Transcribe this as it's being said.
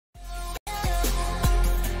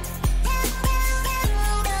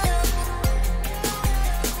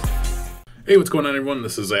Hey, what's going on, everyone?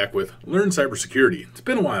 This is Zach with Learn Cybersecurity. It's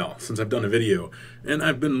been a while since I've done a video, and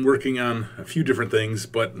I've been working on a few different things,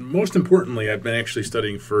 but most importantly, I've been actually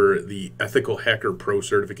studying for the Ethical Hacker Pro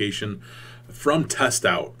certification from Test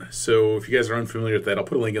Out. So if you guys are unfamiliar with that, I'll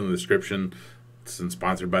put a link in the description. It's not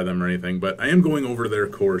sponsored by them or anything, but I am going over their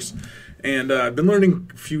course, and I've been learning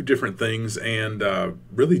a few different things and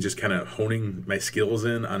really just kind of honing my skills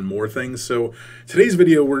in on more things. So today's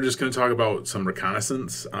video, we're just going to talk about some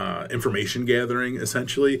reconnaissance, information gathering,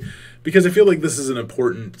 essentially, because I feel like this is an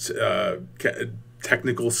important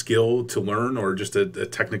technical skill to learn, or just a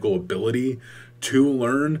technical ability to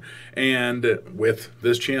learn. And with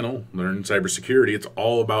this channel, Learn Cybersecurity, it's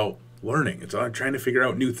all about learning. It's about trying to figure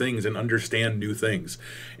out new things and understand new things.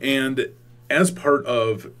 And as part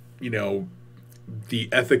of, the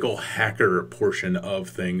ethical hacker portion of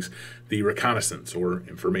things, the reconnaissance or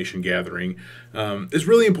information gathering is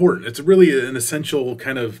really important. It's really an essential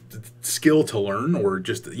kind of skill to learn, or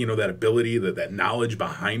just, that ability, that knowledge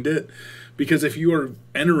behind it. Because if you are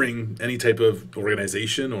entering any type of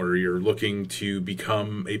organization, or you're looking to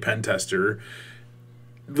become a pen tester,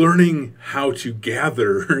 learning how to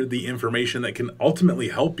gather the information that can ultimately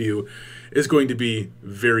help you is going to be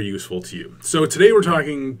very useful to you. So today we're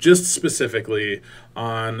talking just specifically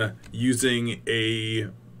on using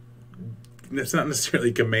it's not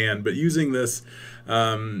necessarily a command, but using this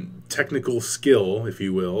technical skill, if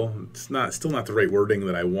you will. It's still not the right wording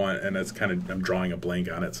that I want, and I'm drawing a blank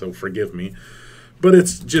on it, so forgive me. But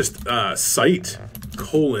it's just site :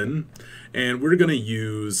 and we're going to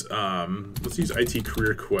use, let's use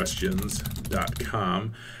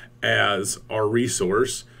itcareerquestions.com as our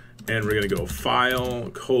resource, and we're going to go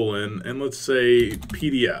file : and let's say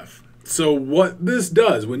PDF. So what this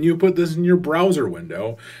does, when you put this in your browser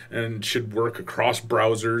window, and it should work across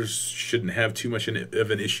browsers, shouldn't have too much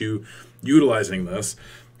of an issue utilizing this.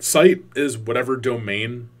 Site is whatever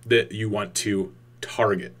domain that you want to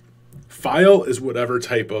target. File is whatever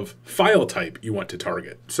type of file type you want to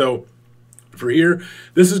target. So for here,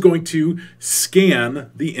 this is going to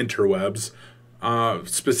scan the interwebs,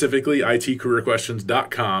 specifically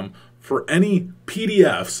itcareerquestions.com, for any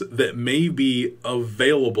PDFs that may be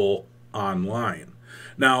available online.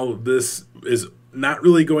 Now, this is not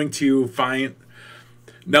really going to find...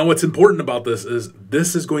 Now, what's important about this is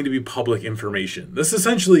going to be public information. This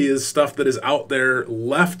essentially is stuff that is out there,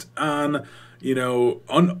 left on,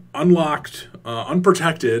 unlocked,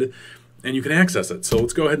 unprotected, and you can access it. So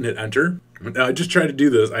let's go ahead and hit enter. Now, I just tried to do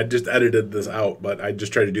this. I just edited this out, but I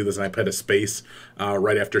just tried to do this, and I put a space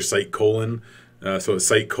right after site : so it's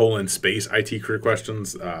site : space IT career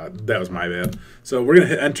questions. That was my bad. So we're going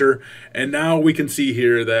to hit enter, and now we can see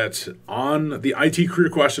here that on the IT career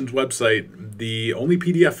questions website, the only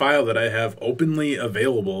PDF file that I have openly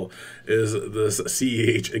available is this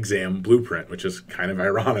CEH exam blueprint, which is kind of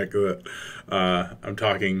ironic that I'm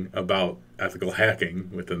talking about ethical hacking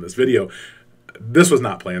within this video. This was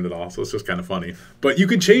not planned at all, so it's just kind of funny. But you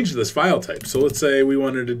can change this file type. So let's say we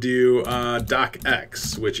wanted to do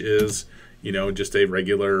docx, which is, just a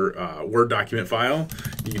regular Word document file.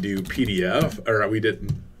 You could do PDF, or you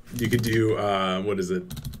could do, what is it?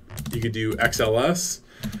 You could do XLS,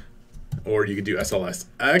 or you could do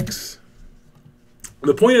SLSX.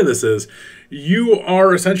 The point of this is you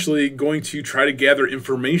are essentially going to try to gather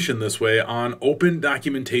information this way on open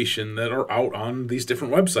documentation that are out on these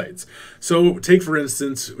different websites. So take, for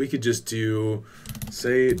instance, we could just do,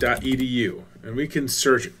 say, .edu, and we can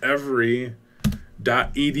search every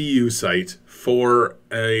 .edu site for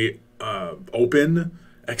a open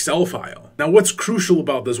Excel file. Now, what's crucial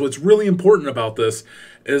about this, what's really important about this,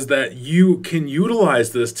 is that you can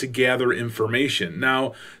utilize this to gather information.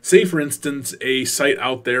 Now, say for instance, a site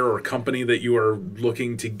out there or a company that you are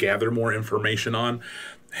looking to gather more information on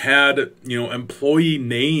had, employee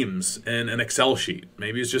names in an Excel sheet.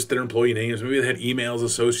 Maybe it's just their employee names. Maybe they had emails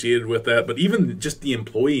associated with that. But even just the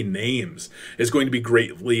employee names is going to be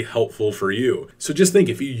greatly helpful for you. So just think,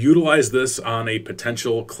 if you utilize this on a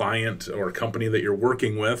potential client or company that you're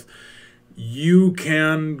working with, you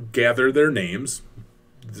can gather their names.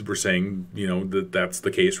 We're saying, that's the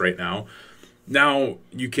case right now. Now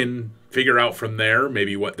you can figure out from there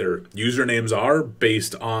maybe what their usernames are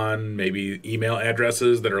based on maybe email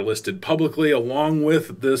addresses that are listed publicly along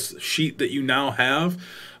with this sheet that you now have.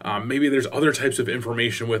 Maybe there's other types of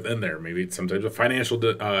information within there. Maybe it's some types of financial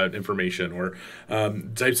information, or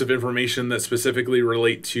types of information that specifically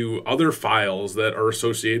relate to other files that are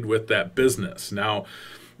associated with that business. Now,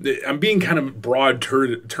 I'm being kind of broad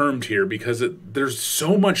termed here because there's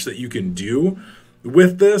so much that you can do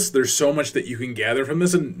with this. There's so much that you can gather from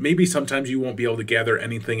this, and maybe sometimes you won't be able to gather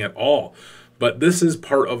anything at all. But this is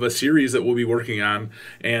part of a series that we'll be working on,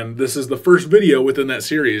 and this is the first video within that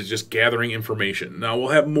series, just gathering information. Now we'll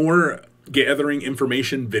have more gathering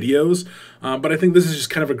information videos, but I think this is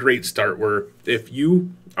just kind of a great start where if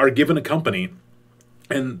you are given a company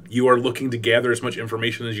and you are looking to gather as much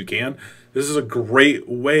information as you can, this is a great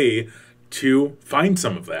way to find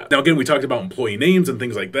some of that. Now again, we talked about employee names and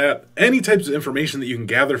things like that. Any types of information that you can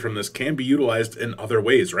gather from this can be utilized in other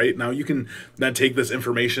ways, right? Now you can then take this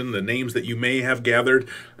information, the names that you may have gathered,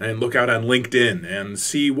 and look out on LinkedIn and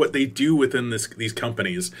see what they do within these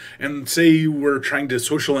companies. And say you were trying to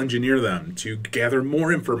social engineer them to gather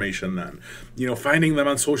more information then. You know, finding them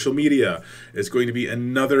on social media is going to be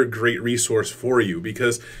another great resource for you,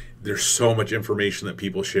 because there's so much information that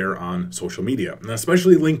people share on social media, and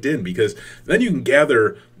especially LinkedIn, because then you can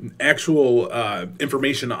gather actual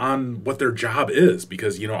information on what their job is,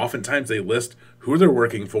 because, you know, oftentimes they list who they're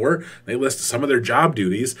working for, they list some of their job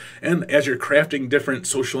duties, and as you're crafting different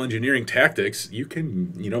social engineering tactics, you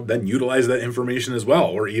can, you know, then utilize that information as well,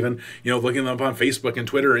 or even, you know, looking them up on Facebook and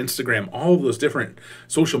Twitter, Instagram, all of those different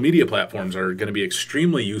social media platforms are going to be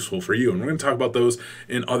extremely useful for you, and we're going to talk about those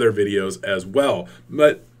in other videos as well.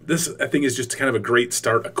 But this, I think, is just kind of a great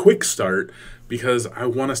start, a quick start, because I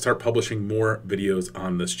want to start publishing more videos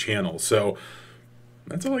on this channel. So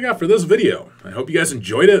that's all I got for this video. I hope you guys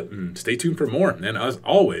enjoyed it, and stay tuned for more. And as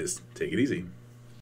always, take it easy.